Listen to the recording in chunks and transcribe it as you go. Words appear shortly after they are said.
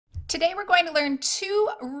Today we're going to learn two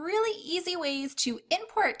really easy ways to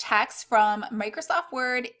import text from Microsoft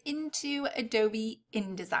Word into Adobe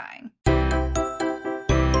InDesign.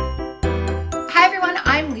 Hi everyone,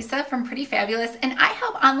 I'm Lisa from Pretty Fabulous, and I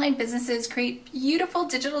help online businesses create beautiful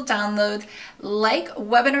digital downloads like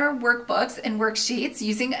webinar workbooks and worksheets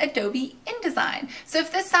using Adobe InDesign. So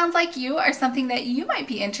if this sounds like you or something that you might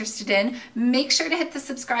be interested in, make sure to hit the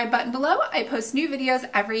subscribe button below. I post new videos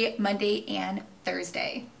every Monday and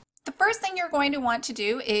Thursday. The first thing you're going to want to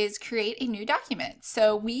do is create a new document.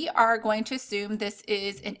 So we are going to assume this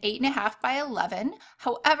is an 8.5 by 11.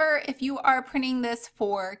 However, if you are printing this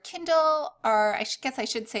for Kindle, or I guess I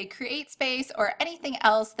should say CreateSpace or anything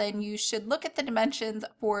else, then you should look at the dimensions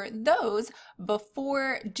for those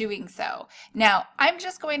before doing so. Now, I'm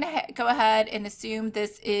just going to go ahead and assume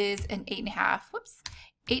this is an 8.5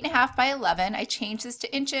 by 11. I changed this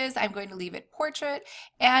to inches. I'm going to leave it portrait.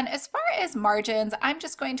 And as far as margins, I'm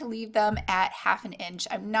just going to leave them at 1/2 inch.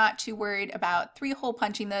 I'm not too worried about 3-hole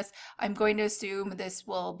punching this. I'm going to assume this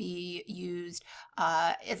will be used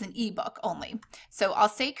as an ebook only. So I'll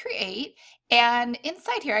say create, and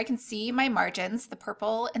inside here I can see my margins, the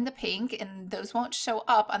purple and the pink, and those won't show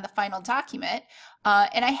up on the final document.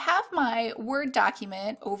 And I have my Word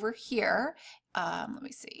document over here. Let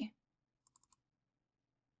me see.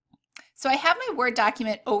 So I have my Word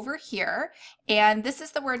document over here, and this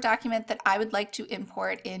is the Word document that I would like to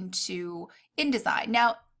import into InDesign.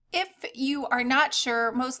 Now, if you are not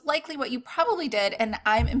sure, most likely what you probably did, and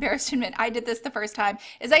I'm embarrassed to admit I did this the first time,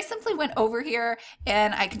 is I simply went over here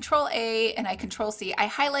and I Control A and I Control C. I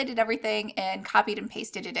highlighted everything and copied and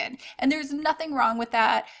pasted it in. And there's nothing wrong with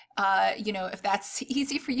that. If that's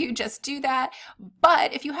easy for you, just do that.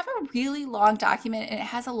 But if you have a really long document and it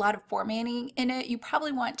has a lot of formatting in it, you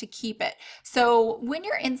probably want to keep it. So when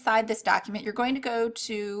you're inside this document, you're going to go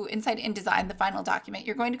to inside InDesign, the final document,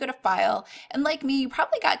 you're going to go to File. And like me, you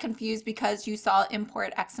probably got confused because you saw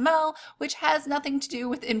Import XML, which has nothing to do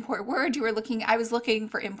with Import Word. I was looking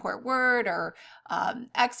for Import Word or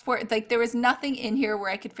export. Like there was nothing in here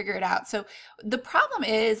where I could figure it out. So the problem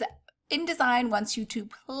is InDesign wants you to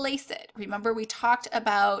place it. Remember, we talked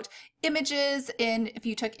about images if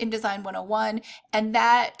you took InDesign 101, and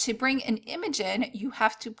that to bring an image in, you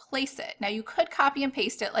have to place it. Now you could copy and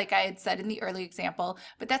paste it like I had said in the early example,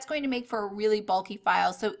 but that's going to make for a really bulky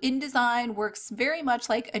file. So InDesign works very much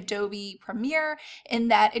like Adobe Premiere in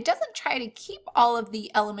that it doesn't try to keep all of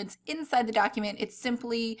the elements inside the document, it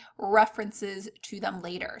simply references to them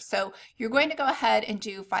later. So you're going to go ahead and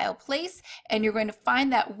do File Place, and you're going to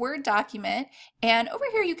find that Word document, and over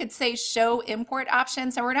here you could say Show Import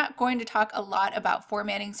Options. Now we're not going to talk a lot about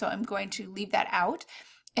formatting, so I'm going to leave that out.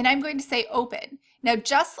 And I'm going to say Open. Now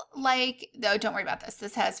just like, no, don't worry about this.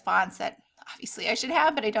 This has fonts that obviously I should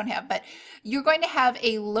have, but I don't have. But you're going to have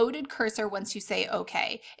a loaded cursor once you say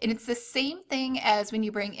OK. And it's the same thing as when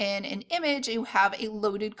you bring in an image, you have a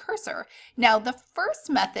loaded cursor. Now the first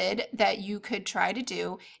method that you could try to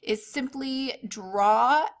do is simply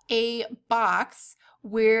draw a box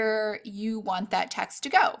where you want that text to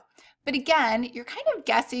go. But again, you're kind of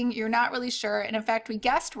guessing, you're not really sure, and in fact we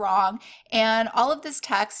guessed wrong, and all of this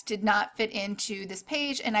text did not fit into this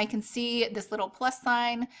page, and I can see this little plus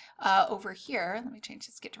sign over here. Let me change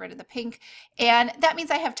this, get rid of the pink, and that means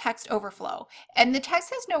I have text overflow. And the text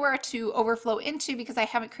has nowhere to overflow into because I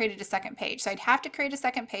haven't created a second page. So I'd have to create a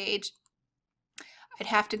second page. I'd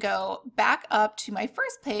have to go back up to my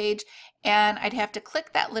first page, and I'd have to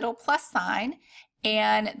click that little plus sign,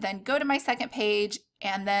 and then go to my second page,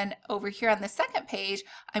 and then over here on the second page,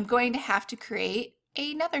 I'm going to have to create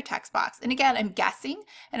another text box. And again, I'm guessing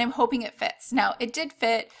and I'm hoping it fits. Now it did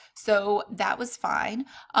fit, so that was fine.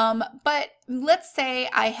 But let's say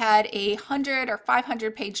I had a 100 or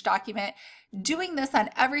 500 page document. Doing this on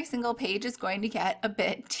every single page is going to get a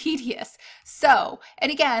bit tedious. So,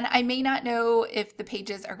 and again, I may not know if the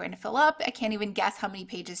pages are going to fill up. I can't even guess how many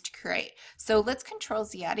pages to create. So let's Control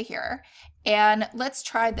Z out of here and let's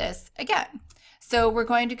try this again. So we're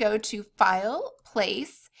going to go to File,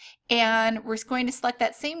 Place, and we're going to select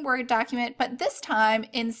that same Word document, but this time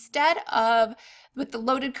instead of with the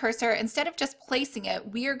loaded cursor, instead of just placing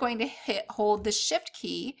it, we are going to hold the Shift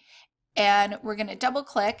key, and we're going to double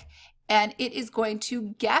click, and it is going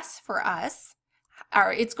to guess for us,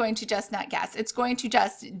 or it's going to just not guess, it's going to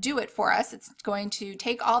just do it for us. It's going to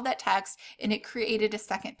take all that text, and it created a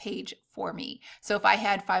second page for me. So if I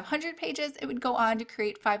had 500 pages, it would go on to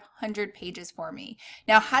create 500 pages for me.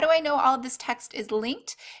 Now, how do I know all of this text is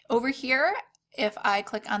linked? Over here, if I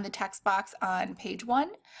click on the text box on page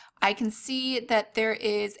 1, I can see that there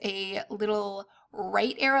is a little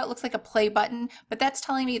right arrow, it looks like a play button, but that's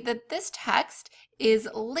telling me that this text is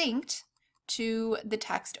linked to the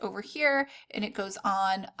text over here, and it goes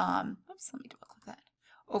on, oops, let me double click that,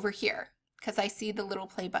 over here, because I see the little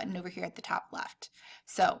play button over here at the top left.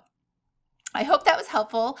 So I hope that was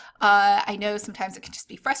helpful. I know sometimes it can just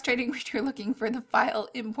be frustrating when you're looking for the file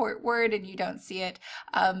import word and you don't see it.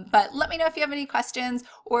 But let me know if you have any questions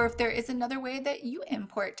or if there is another way that you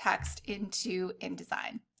import text into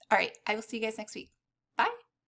InDesign. All right, I will see you guys next week.